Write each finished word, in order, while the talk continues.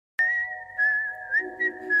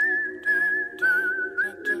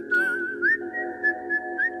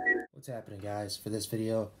What's happening, guys? For this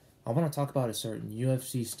video, I want to talk about a certain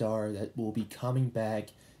UFC star that will be coming back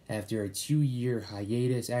after a 2-year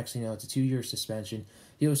hiatus. Actually, no, it's a 2-year suspension.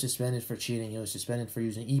 He was suspended for cheating. He was suspended for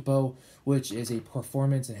using EPO, which is a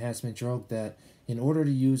performance enhancement drug that in order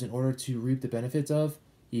to reap the benefits of,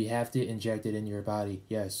 you have to inject it in your body.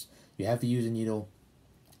 Yes, you have to use a needle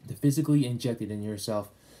to physically inject it in yourself.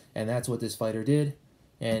 And that's what this fighter did.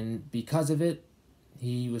 And because of it,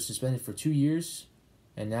 he was suspended for 2 years.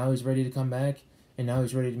 And now he's ready to come back, and now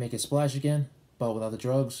he's ready to make a splash again, but without the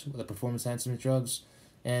drugs, with the performance enhancement drugs,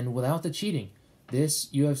 and without the cheating. This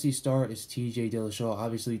UFC star is TJ Dillishaw.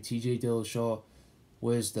 Obviously, TJ Dillishaw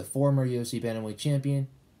was the former UFC bantamweight champion.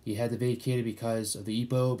 He had to vacate it because of the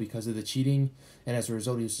EPO, because of the cheating, and as a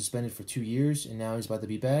result, he was suspended for 2 years, and now he's about to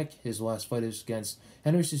be back. His last fight is against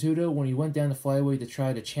Henry Cejudo when he went down to flyweight to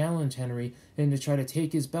try to challenge Henry and to try to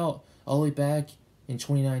take his belt all the way back in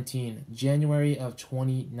 2019, January of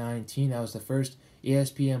 2019. That was the first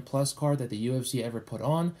ESPN Plus card that the UFC ever put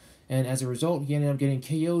on, and as a result, he ended up getting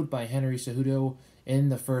KO'd by Henry Cejudo in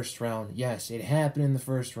the first round. Yes, it happened in the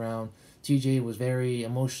first round. TJ was very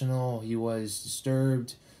emotional. He was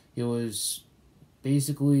disturbed. He was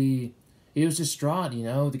distraught, you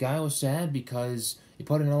know. The guy was sad because he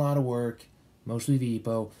put in a lot of work, mostly the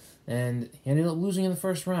EPO, and he ended up losing in the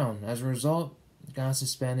first round. As a result, got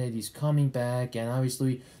suspended. He's coming back, and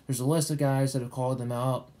obviously there's a list of guys that have called him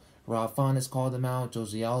out. Rob Font has called him out.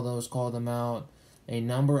 Jose Aldo has called him out. A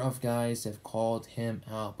number of guys have called him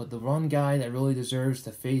out. But the one guy that really deserves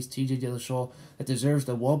to face TJ Dillashaw, that deserves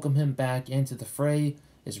to welcome him back into the fray,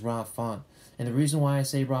 is Rob Font. And the reason why I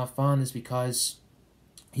say Rob Font is because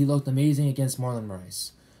he looked amazing against Marlon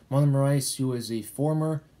Moraes. Marlon Moraes, who is a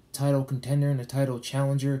former title contender and a title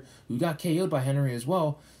challenger, who got KO'd by Henry as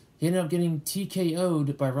well. He ended up getting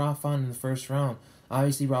TKO'd by Rob Font in the first round.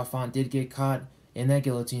 Obviously, Rob Font did get caught in that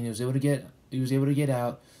guillotine. He was able to get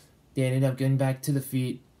out. They ended up getting back to the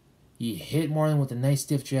feet. He hit Marlon with a nice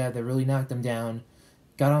stiff jab that really knocked him down.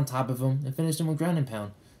 Got on top of him and finished him with ground and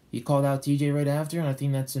pound. He called out TJ right after, and I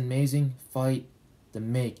think that's an amazing fight to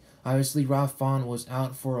make. Obviously, Rob Font was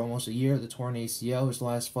out for almost a year. The torn ACL, his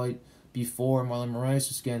last fight before Marlon Moraes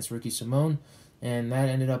was against Ricky Simon. And that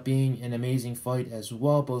ended up being an amazing fight as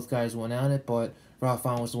well. Both guys went at it, but Rob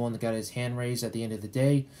Font was the one that got his hand raised at the end of the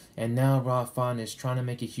day. And now Rob Font is trying to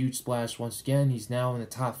make a huge splash once again. He's now in the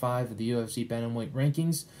top 5 of the UFC bantamweight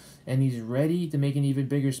rankings. And he's ready to make an even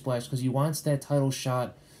bigger splash because he wants that title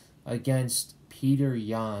shot against Peter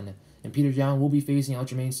Yan. And Peter Yan will be facing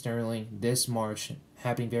Aljamain Sterling this March,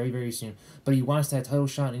 happening very, very soon. But he wants that title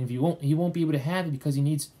shot, and if he won't be able to have it because he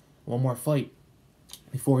needs one more fight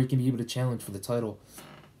before he can be able to challenge for the title.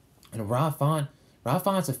 And Rob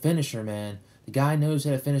Font's a finisher, man. The guy knows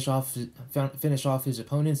how to finish off his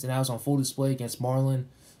opponents, and that was on full display against Marlon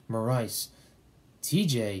Moraes.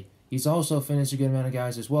 TJ, he's also finished a good amount of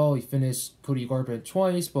guys as well. He finished Cody Garbrandt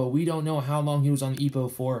twice, but we don't know how long he was on the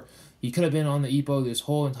EPO for. He could have been on the EPO this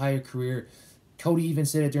whole entire career. Cody even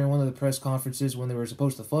said it during one of the press conferences when they were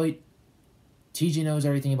supposed to fight. TJ knows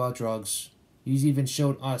everything about drugs. He's even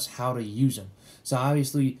showed us how to use them. So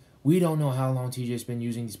obviously, we don't know how long TJ's been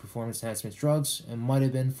using these performance enhancement drugs. It might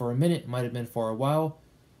have been for a minute, it might have been for a while.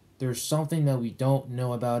 There's something that we don't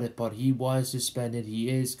know about it, but he was suspended. He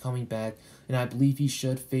is coming back, and I believe he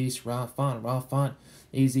should face Rob Font. Rob Font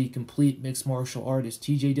is a complete mixed martial artist.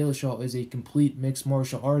 TJ Dillashaw is a complete mixed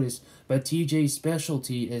martial artist, but TJ's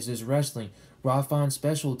specialty is his wrestling. Rob Font's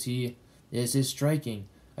specialty is his striking.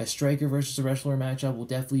 A striker versus a wrestler matchup will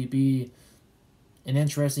definitely be an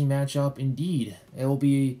interesting matchup indeed. It will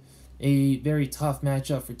be a very tough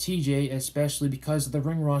matchup for TJ, especially because of the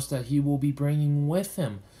ring rust that he will be bringing with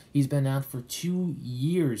him. He's been out for 2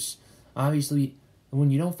 years. Obviously,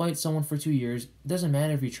 when you don't fight someone for 2 years, it doesn't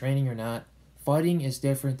matter if you're training or not. Fighting is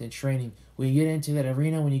different than training. When you get into that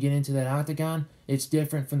arena, when you get into that octagon, it's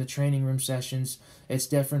different from the training room sessions. It's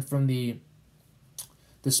different from the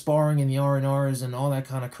sparring and the R&Rs and all that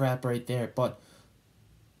kind of crap right there. But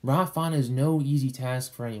Rob Font is no easy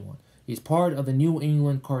task for anyone. He's part of the New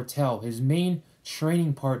England cartel. His main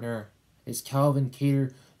training partner is Calvin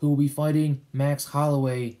Kattar, who will be fighting Max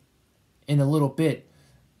Holloway in a little bit.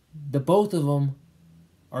 The both of them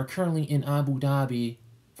are currently in Abu Dhabi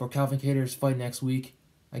for Calvin Kattar's fight next week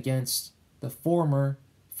against the former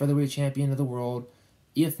featherweight champion of the world,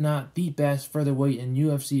 if not the best featherweight in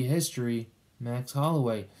UFC history, Max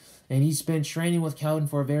Holloway. And he's been training with Calvin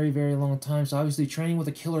for a very, very long time. So obviously training with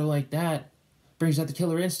a killer like that brings out the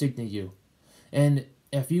killer instinct in you. And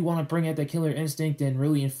if you want to bring out that killer instinct and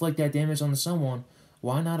really inflict that damage on someone,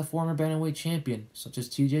 why not a former bantamweight champion such as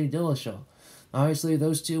TJ Dillishaw? Obviously, if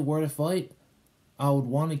those two were to fight, I would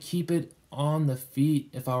want to keep it on the feet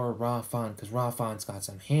if I were Rafon, because Rafon's got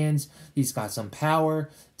some hands, he's got some power.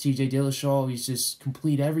 TJ Dillishaw, he's just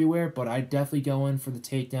complete everywhere, but I'd definitely go in for the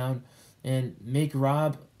takedown and make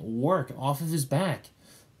Rob work off of his back.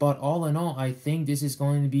 But all in all, I think this is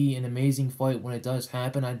going to be an amazing fight when it does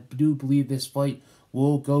happen. I do believe this fight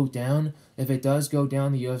will go down. If it does go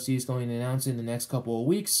down, the UFC is going to announce it in the next couple of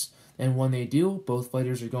weeks. And when they do, both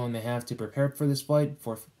fighters are going to have to prepare for this fight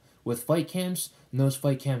with fight camps. And those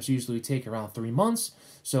fight camps usually take around 3 months.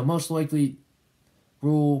 So most likely,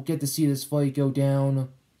 we'll get to see this fight go down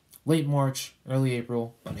late March, early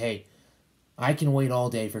April. But hey, I can wait all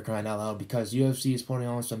day for crying out loud, because UFC is putting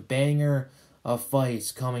on some banger of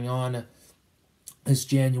fights coming on this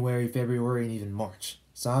January, February, and even March.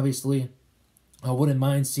 So obviously, I wouldn't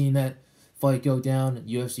mind seeing that fight go down at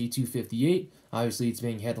UFC 258. Obviously, it's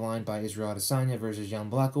being headlined by Israel Adesanya versus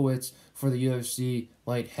Jan Blachowicz for the UFC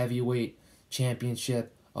Light Heavyweight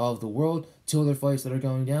Championship of the World. 2 other fights that are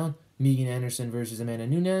going down: Megan Anderson versus Amanda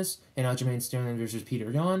Nunes, and Aljamain Sterling versus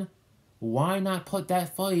Peter Yan. Why not put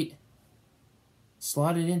that fight,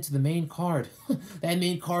 slot it into the main card? That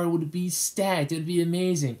main card would be stacked. It would be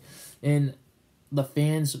amazing. And the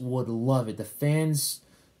fans would love it. The fans,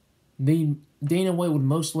 Dana White would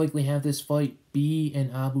most likely have this fight be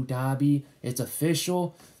in Abu Dhabi. It's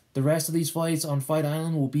official. The rest of these fights on Fight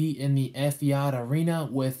Island will be in the Etihad Arena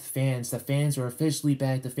with fans. The fans are officially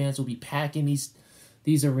back. The fans will be packing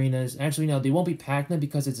these arenas. Actually, no, they won't be packing them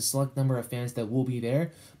because it's a select number of fans that will be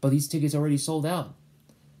there. But these tickets are already sold out,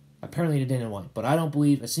 apparently, to Dana White. But I don't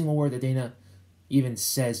believe a single word that Dana even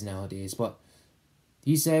says nowadays. But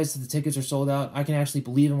he says that the tickets are sold out. I can actually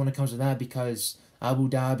believe him when it comes to that, because Abu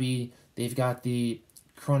Dhabi, they've got the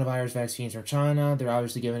coronavirus vaccines from China. They're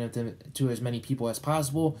obviously giving it to as many people as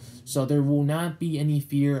possible. So there will not be any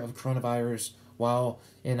fear of coronavirus while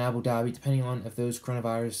in Abu Dhabi, depending on if those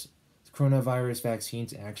coronavirus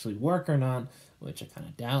vaccines actually work or not, which I kind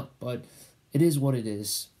of doubt. But it is what it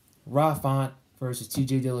is. Rafat versus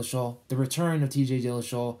TJ Dillashaw. The return of TJ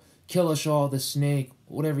Dillashaw. Killashaw, the Snake,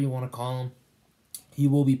 whatever you want to call him. He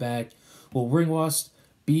will be back. Will ring rust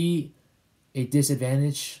be a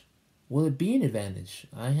disadvantage? Will it be an advantage?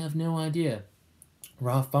 I have no idea.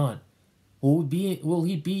 Rafat, will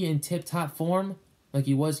he be in tip-top form like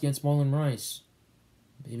he was against Marlon Rice?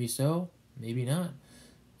 Maybe so, maybe not.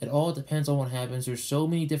 It all depends on what happens. There's so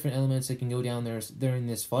many different elements that can go down there during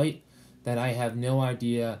this fight that I have no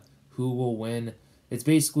idea who will win. It's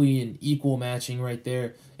basically an equal matching right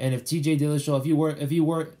there. And if TJ Dillashaw, if you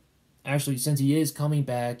were actually, since he is coming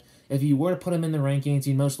back, if you were to put him in the rankings,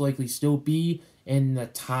 he'd most likely still be in the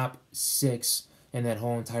top 6 in that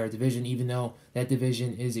whole entire division, even though that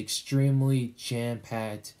division is extremely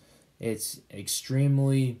jam-packed. It's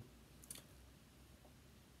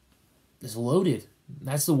loaded.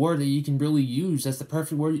 That's the word that you can really use. That's the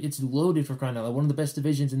perfect word. It's loaded, for crying out loud. One of the best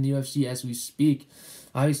divisions in the UFC as we speak.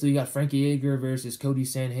 Obviously, you got Frankie Edgar versus Cody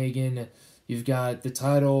Sanhagen. You've got the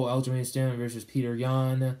title, Aljamain Sterling versus Peter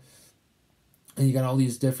Yan. And you got all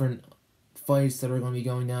these different fights that are going to be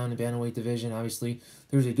going down in the bantamweight division. Obviously,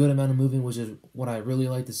 there's a good amount of movement, which is what I really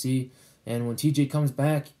like to see. And when TJ comes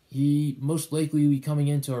back, he most likely will be coming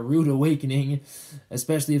into a rude awakening,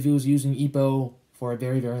 especially if he was using Ippo for a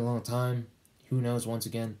very, very long time. Who knows, once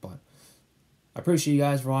again. But I appreciate you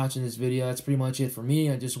guys for watching this video. That's pretty much it for me.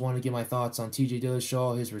 I just want to get my thoughts on TJ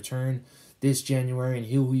Dillashaw, his return this January, and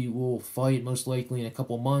who he will fight most likely in a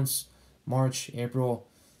couple months. March, April,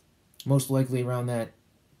 most likely around that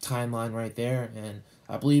timeline right there. And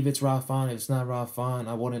I believe it's Rafan. If it's not Rafan,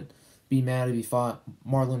 I wouldn't be mad if he fought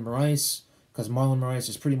Marlon Moraes, because Marlon Moraes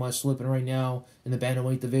is pretty much slipping right now in the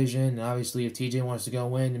bantamweight division. And obviously, if TJ wants to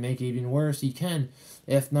go in and make it even worse, he can.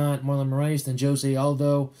 If not Marlon Moraes, then Jose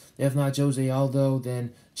Aldo. If not Jose Aldo,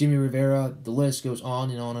 then Jimmy Rivera. The list goes on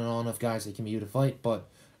and on and on of guys that can be able to fight. But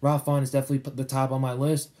Rafan is definitely put the top on my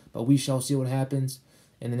list. But we shall see what happens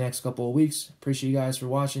in the next couple of weeks. Appreciate you guys for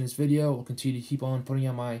watching this video. We'll continue to keep on putting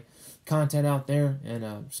out my content out there.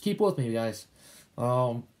 And just keep with me, guys.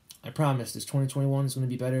 I promise this 2021 is going to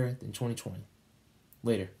be better than 2020.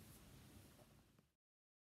 Later.